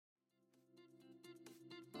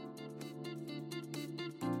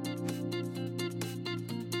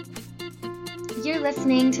You're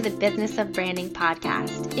listening to the Business of Branding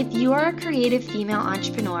podcast. If you are a creative female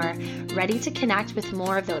entrepreneur ready to connect with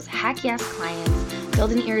more of those heck yes clients,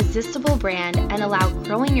 build an irresistible brand, and allow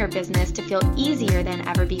growing your business to feel easier than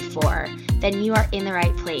ever before, then you are in the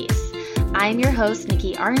right place. I'm your host,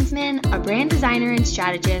 Nikki Arnsman, a brand designer and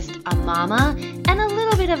strategist, a mama, and a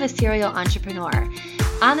little bit of a serial entrepreneur.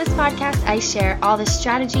 On this podcast, I share all the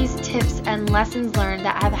strategies, tips, and lessons learned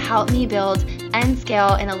that have helped me build and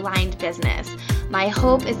scale an aligned business. My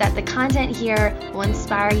hope is that the content here will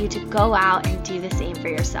inspire you to go out and do the same for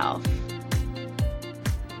yourself.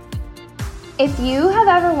 If you have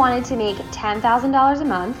ever wanted to make $10,000 a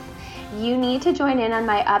month, you need to join in on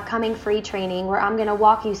my upcoming free training where I'm going to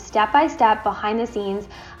walk you step by step behind the scenes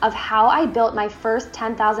of how I built my first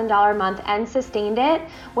 $10,000 a month and sustained it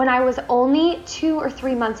when I was only 2 or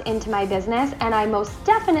 3 months into my business, and I most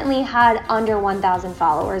definitely had under 1,000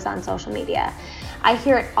 followers on social media. I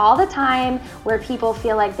hear it all the time where people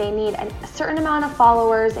feel like they need a certain amount of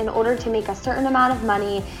followers in order to make a certain amount of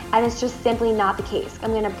money, and it's just simply not the case.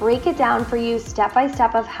 I'm going to break it down for you step by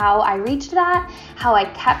step of how I reached that, how I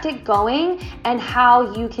kept it going, and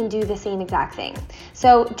how you can do the same exact thing.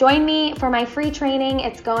 So join me for my free training.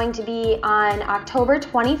 It's going to be on October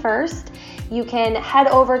 21st. You can head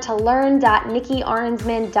over to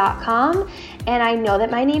learn.nikkiarnsman.com. And I know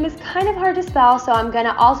that my name is kind of hard to spell, so I'm going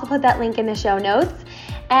to also put that link in the show notes.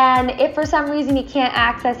 And if for some reason you can't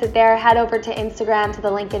access it there, head over to Instagram to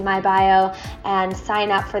the link in my bio and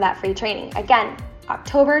sign up for that free training. Again,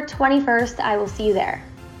 October 21st, I will see you there.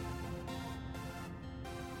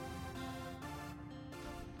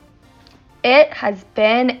 It has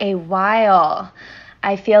been a while.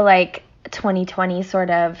 I feel like 2020 sort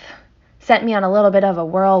of sent me on a little bit of a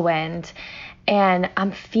whirlwind. And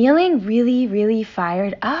I'm feeling really, really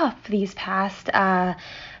fired up these past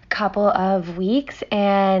couple of weeks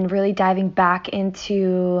and really diving back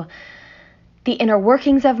into the inner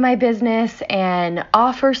workings of my business and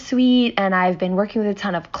offer suite. And I've been working with a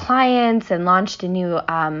ton of clients and launched a new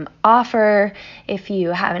offer. If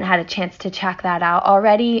you haven't had a chance to check that out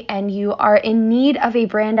already and you are in need of a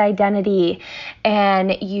brand identity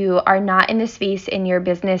and you are not in the space in your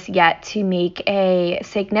business yet to make a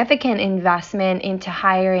significant investment into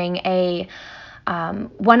hiring a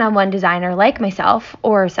one-on-one designer like myself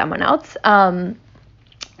or someone else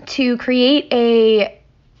to create a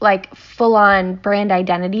full-on brand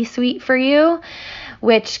identity suite for you,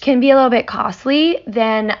 which can be a little bit costly,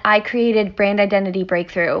 then I created Brand Identity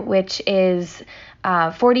Breakthrough, which is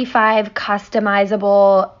 45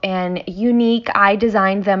 customizable and unique. I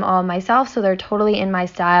designed them all myself, so they're totally in my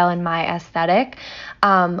style and my aesthetic.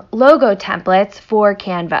 Logo templates for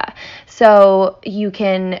Canva. So you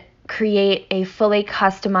can create a fully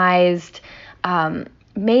customized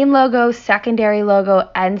main logo, secondary logo,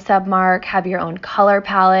 and submark, have your own color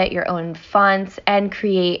palette, your own fonts, and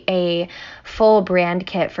create a full brand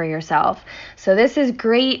kit for yourself. So this is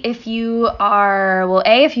great if you are,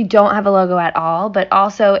 if you don't have a logo at all, but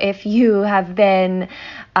also if you have been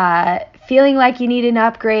feeling like you need an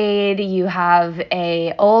upgrade, you have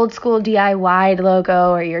a old school DIY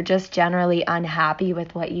logo, or you're just generally unhappy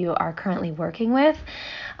with what you are currently working with,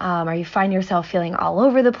 or you find yourself feeling all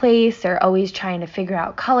over the place or always trying to figure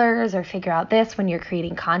out colors or figure out this when you're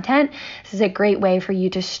creating content, this is a great way for you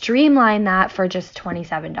to streamline that for just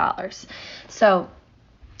 $27. So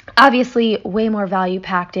obviously way more value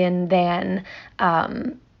packed in than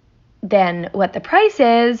what the price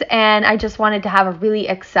is, and I just wanted to have a really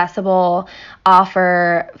accessible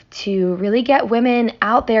offer to really get women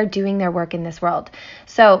out there doing their work in this world.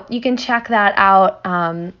 So you can check that out.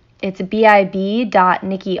 It's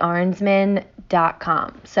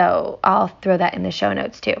bib.nikkiarnsman.com. So I'll throw that in the show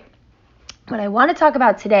notes too. What I want to talk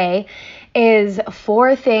about today is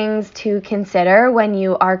 4 things to consider when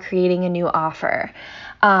you are creating a new offer.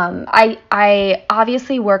 I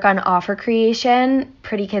obviously work on offer creation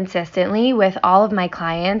pretty consistently with all of my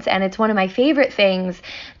clients, and it's one of my favorite things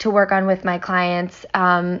to work on with my clients,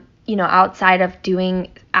 outside of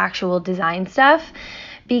doing actual design stuff,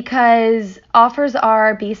 because offers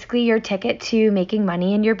are basically your ticket to making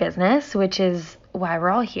money in your business, which is why we're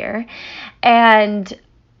all here. And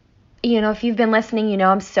if you've been listening,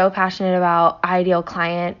 I'm so passionate about ideal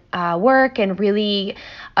client work and really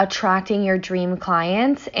attracting your dream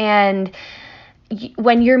clients. And,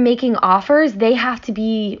 when you're making offers, they have to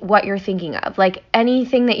be what you're thinking of. Like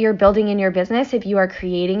anything that you're building in your business, if you are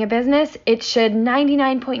creating a business, it should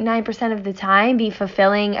 99.9% of the time be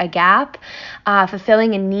fulfilling a gap,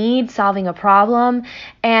 fulfilling a need, solving a problem.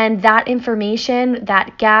 And that information,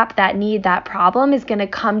 that gap, that need, that problem is going to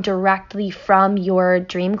come directly from your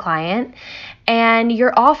dream client. And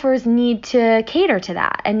your offers need to cater to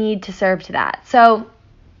that and need to serve to that. So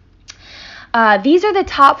these are the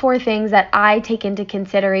top 4 things that I take into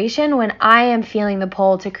consideration when I am feeling the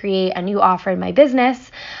pull to create a new offer in my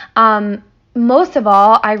business. Most of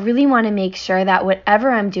all, I really want to make sure that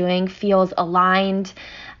whatever I'm doing feels aligned.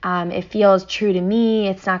 It feels true to me.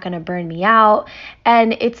 It's not going to burn me out.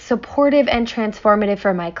 And it's supportive and transformative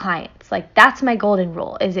for my clients. Like that's my golden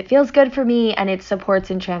rule, is it feels good for me and it supports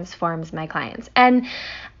and transforms my clients. And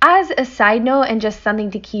as a side note and just something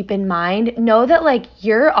to keep in mind, know that like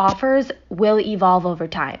your offers will evolve over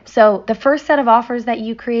time. So the first set of offers that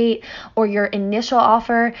you create or your initial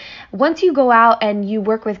offer, once you go out and you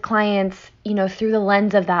work with clients, through the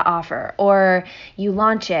lens of that offer, or you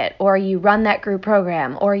launch it, or you run that group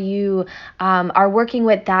program, or you are working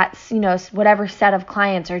with that, whatever set of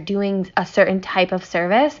clients are doing a certain type of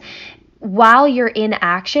service, while you're in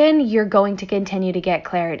action, you're going to continue to get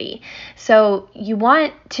clarity. So you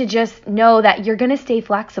want to just know that you're going to stay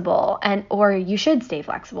flexible or you should stay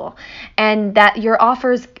flexible, and that your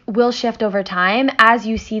offers will shift over time as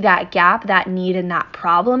you see that gap, that need, and that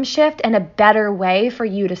problem shift, and a better way for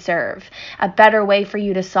you to serve, a better way for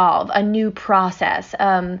you to solve, a new process,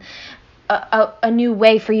 a new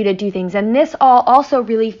way for you to do things. And this all also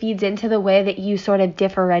really feeds into the way that you sort of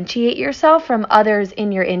differentiate yourself from others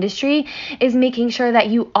in your industry, is making sure that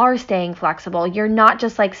you are staying flexible. You're not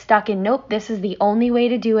just like stuck in, nope, this is the only way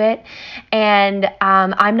to do it, and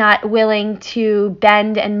I'm not willing to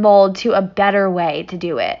bend and mold to a better way to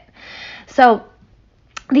do it. So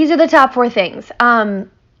these are the top 4 things.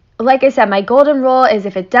 Like I said, my golden rule is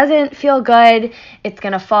if it doesn't feel good, it's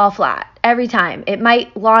going to fall flat every time. It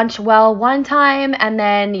might launch well one time and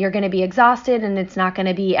then you're going to be exhausted and it's not going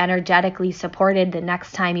to be energetically supported the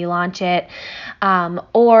next time you launch it.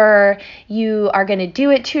 Or you are going to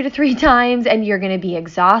do it 2 to 3 times and you're going to be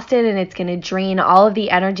exhausted and it's going to drain all of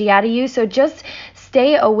the energy out of you. So just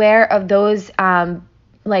stay aware of those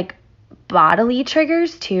bodily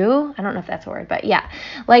triggers too. I don't know if that's a word, but yeah,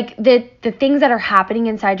 like the things that are happening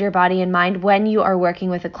inside your body and mind when you are working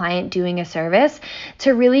with a client doing a service,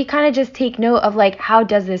 to really kind of just take note of like, how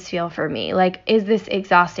does this feel for me? Like, is this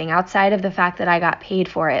exhausting outside of the fact that I got paid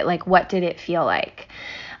for it? Like, what did it feel like?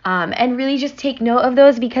 And really just take note of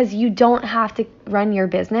those, because you don't have to run your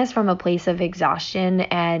business from a place of exhaustion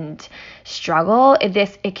and struggle.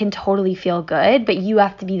 It can totally feel good, but you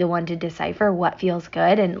have to be the one to decipher what feels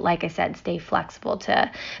good. And like I said, stay flexible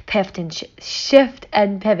to shift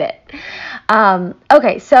and pivot.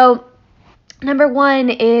 Okay, so number 1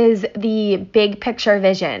 is the big picture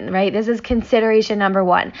vision, right? This is consideration number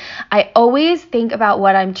 1. I always think about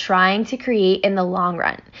what I'm trying to create in the long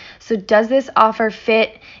run. So does this offer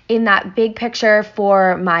fit in that big picture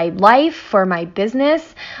for my life, for my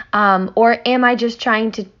business? Or am I just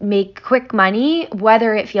trying to make quick money,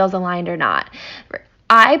 whether it feels aligned or not?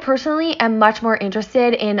 I personally am much more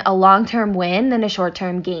interested in a long-term win than a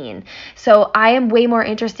short-term gain. So I am way more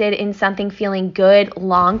interested in something feeling good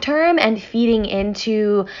long-term and feeding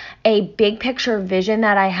into a big picture vision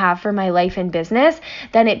that I have for my life and business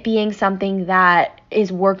than it being something that is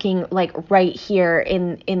working like right here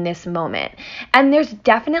in this moment. And there's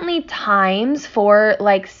definitely times for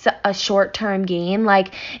like a short-term gain.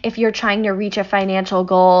 Like if you're trying to reach a financial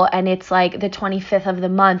goal and it's like the 25th of the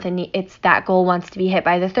month and it's that goal wants to be hit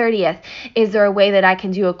by the 30th, is there a way that I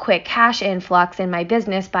can do a quick cash influx in my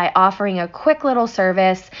business by offering a quick little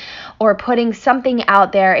service or putting something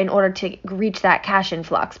out there in order to reach that cash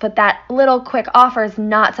influx? But that little quick offer is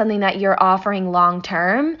not something that you're offering long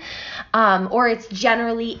term, or it's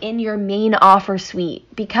generally in your main offer suite,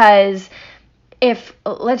 because if,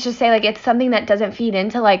 let's just say, like, it's something that doesn't feed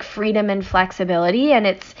into like freedom and flexibility, and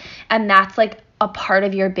that's like a part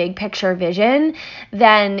of your big picture vision,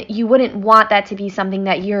 then you wouldn't want that to be something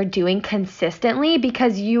that you're doing consistently,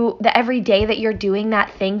 because the every day that you're doing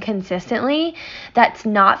that thing consistently that's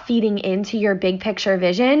not feeding into your big picture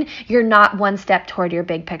vision, you're not one step toward your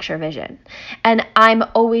big picture vision. And I'm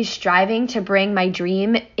always striving to bring my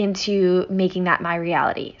dream into making that my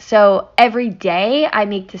reality. So every day I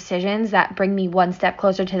make decisions that bring me one step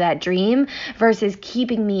closer to that dream versus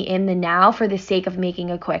keeping me in the now for the sake of making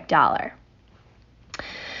a quick dollar.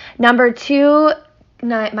 Number 2,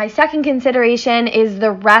 my second consideration is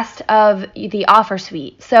the rest of the offer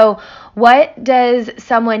suite. So What does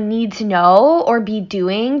someone need to know or be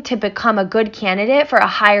doing to become a good candidate for a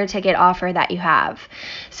higher ticket offer that you have?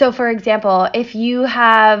 So for example, if you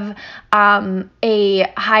have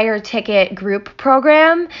a higher ticket group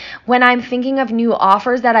program, when I'm thinking of new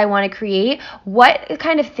offers that I want to create, what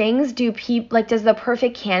kind of things do people, like, does the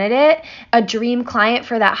perfect candidate, a dream client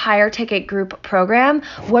for that higher ticket group program,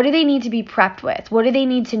 what do they need to be prepped with? What do they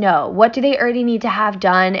need to know? What do they already need to have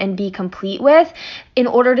done and be complete with in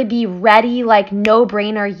order to be ready, like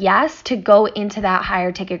no-brainer yes, to go into that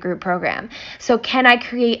higher ticket group program? So can I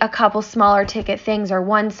create a couple smaller ticket things or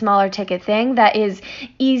one smaller ticket thing that is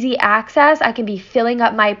easy access? I can be filling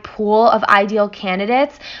up my pool of ideal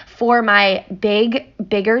candidates for my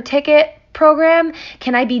bigger ticket program.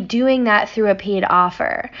 Can I be doing that through a paid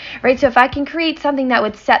offer, right? So if I can create something that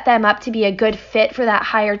would set them up to be a good fit for that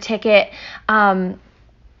higher ticket,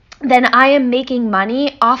 then I am making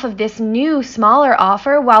money off of this new smaller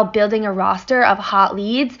offer while building a roster of hot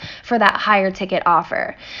leads for that higher ticket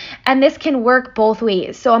offer. And this can work both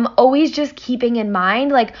ways. So I'm always just keeping in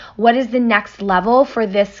mind, like, what is the next level for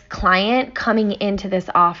this client coming into this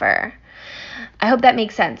offer? I hope that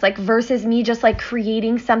makes sense. Like, versus me just like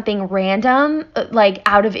creating something random, like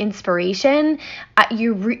out of inspiration,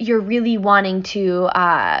 you're really wanting to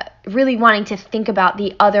think about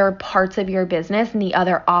the other parts of your business and the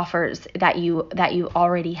other offers that you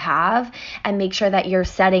already have, and make sure that you're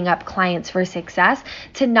setting up clients for success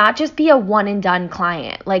to not just be a one and done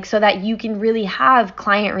client, like, so that you can really have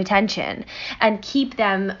client retention and keep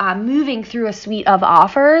them moving through a suite of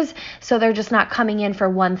offers, so they're just not coming in for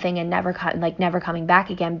one thing and never coming back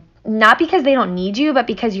again. Not because they don't need you, but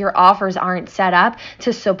because your offers aren't set up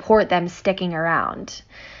to support them sticking around.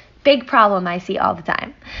 Big problem I see all the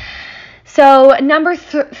time. So number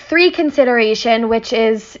 3 consideration, which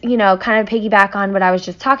is, kind of piggyback on what I was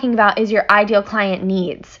just talking about, is your ideal client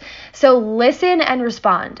needs. So listen and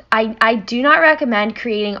respond. I do not recommend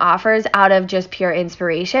creating offers out of just pure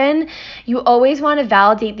inspiration. You always want to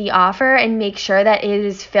validate the offer and make sure that it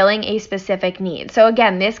is filling a specific need. So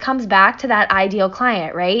again, this comes back to that ideal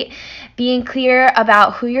client, right? Being clear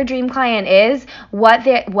about who your dream client is, what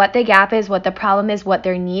the gap is, what the problem is, what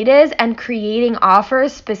their need is, and creating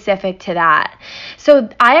offers specific to that. So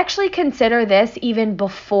I actually consider this even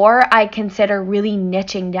before I consider really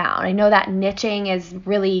niching down. I know that niching is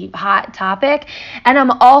really hot topic, and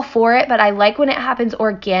I'm all for it, but I like when it happens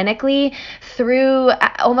organically through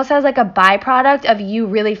almost as like a byproduct of you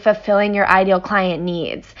really fulfilling your ideal client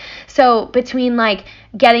needs. So between like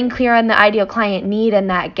getting clear on the ideal client need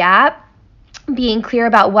and that gap, being clear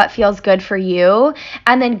about what feels good for you,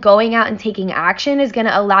 and then going out and taking action is going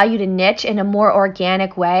to allow you to niche in a more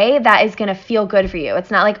organic way that is going to feel good for you.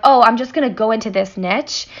 It's not like, oh, I'm just going to go into this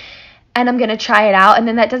niche and I'm going to try it out, and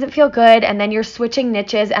then that doesn't feel good, and then you're switching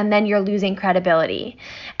niches, and then you're losing credibility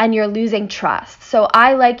and you're losing trust. So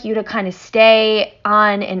I like you to kind of stay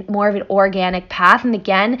on more of an organic path. And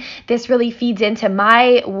again, this really feeds into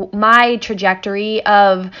my trajectory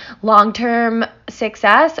of long-term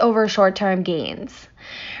success over short-term gains.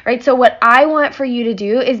 Right? So what I want for you to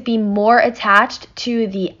do is be more attached to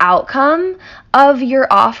the outcome of your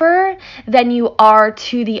offer than you are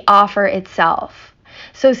to the offer itself.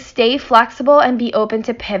 So stay flexible and be open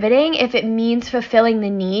to pivoting if it means fulfilling the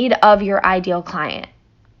need of your ideal client.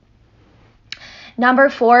 Number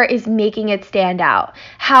 4 is making it stand out.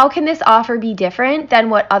 How can this offer be different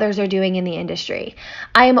than what others are doing in the industry?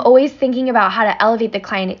 I am always thinking about how to elevate the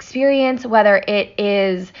client experience, whether it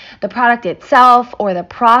is the product itself or the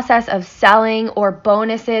process of selling or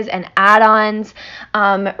bonuses and add-ons,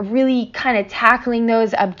 really kind of tackling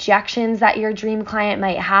those objections that your dream client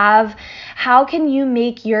might have. How can you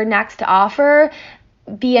make your next offer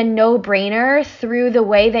be a no-brainer through the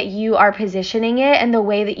way that you are positioning it and the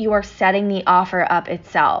way that you are setting the offer up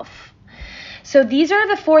itself? So these are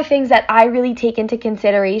the 4 things that I really take into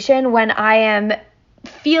consideration when I am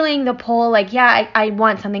feeling the pull, like, yeah, I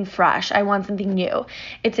want something fresh. I want something new.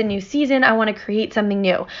 It's a new season. I want to create something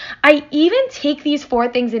new. I even take these 4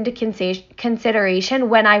 things into consideration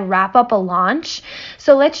when I wrap up a launch.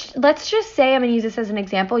 So let's just say, I'm going to use this as an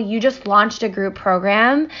example. You just launched a group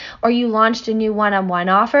program, or you launched a new one-on-one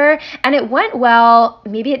offer, and it went well.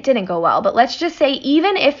 Maybe it didn't go well, but let's just say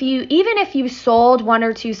even if you sold 1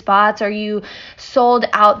 or 2 spots, or you sold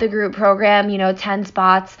out the group program, 10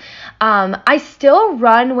 spots, I still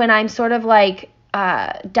run when I'm sort of like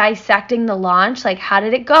dissecting the launch, like how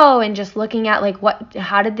did it go, and just looking at like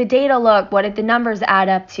how did the data look, what did the numbers add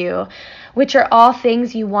up to, which are all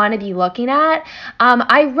things you want to be looking at,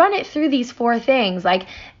 I run it through these 4 things. Like,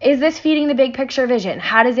 is this feeding the big picture vision?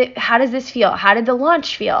 How does this feel? How did the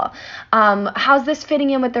launch feel? How's this fitting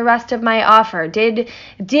in with the rest of my offer? Did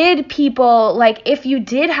people, like, if you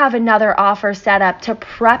did have another offer set up to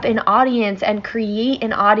prep an audience and create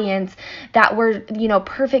an audience that were,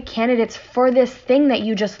 perfect candidates for this thing that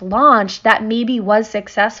you just launched that maybe was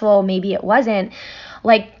successful, maybe it wasn't,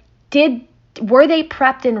 like, were they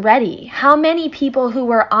prepped and ready? How many people who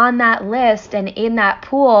were on that list and in that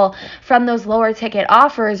pool from those lower ticket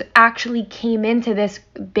offers actually came into this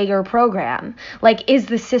bigger program? Like, is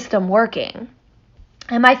the system working?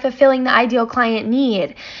 Am I fulfilling the ideal client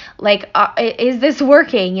need? Like, is this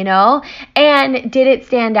working, And did it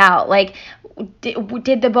stand out? Like,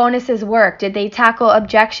 did the bonuses work? Did they tackle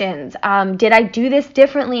objections? Did I do this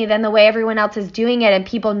differently than the way everyone else is doing it and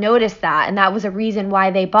people noticed that and that was a reason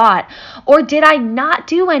why they bought? Or did I not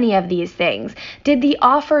do any of these things? Did the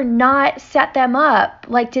offer not set them up?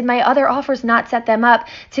 Like, did my other offers not set them up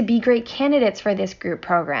to be great candidates for this group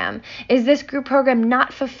program? Is this group program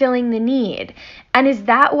not fulfilling the need? And is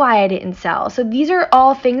that why I didn't sell? So these are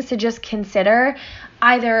all things to just consider,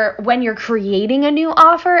 either when you're creating a new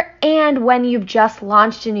offer and when you've just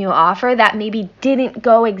launched a new offer that maybe didn't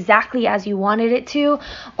go exactly as you wanted it to,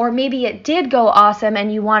 or maybe it did go awesome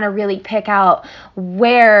and you want to really pick out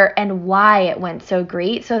where and why it went so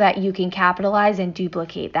great so that you can capitalize and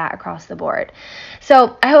duplicate that across the board.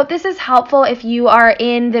 So I hope this is helpful if you are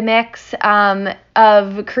in the mix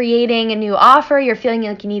of creating a new offer, you're feeling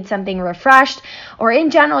like you need something refreshed, or in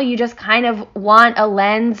general, you just kind of want a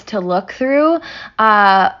lens to look through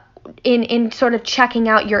in sort of checking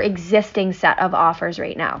out your existing set of offers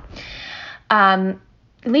right now.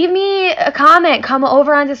 Leave me a comment. Come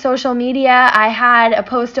over onto social media. I had a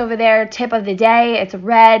post over there, tip of the day. It's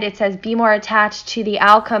red. It says, be more attached to the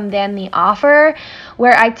outcome than the offer,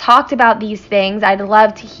 where I talked about these things. I'd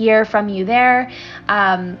love to hear from you there.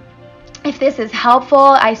 If this is helpful,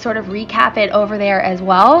 I sort of recap it over there as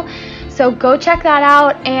well. So go check that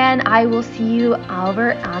out, and I will see you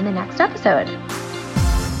over on the next episode.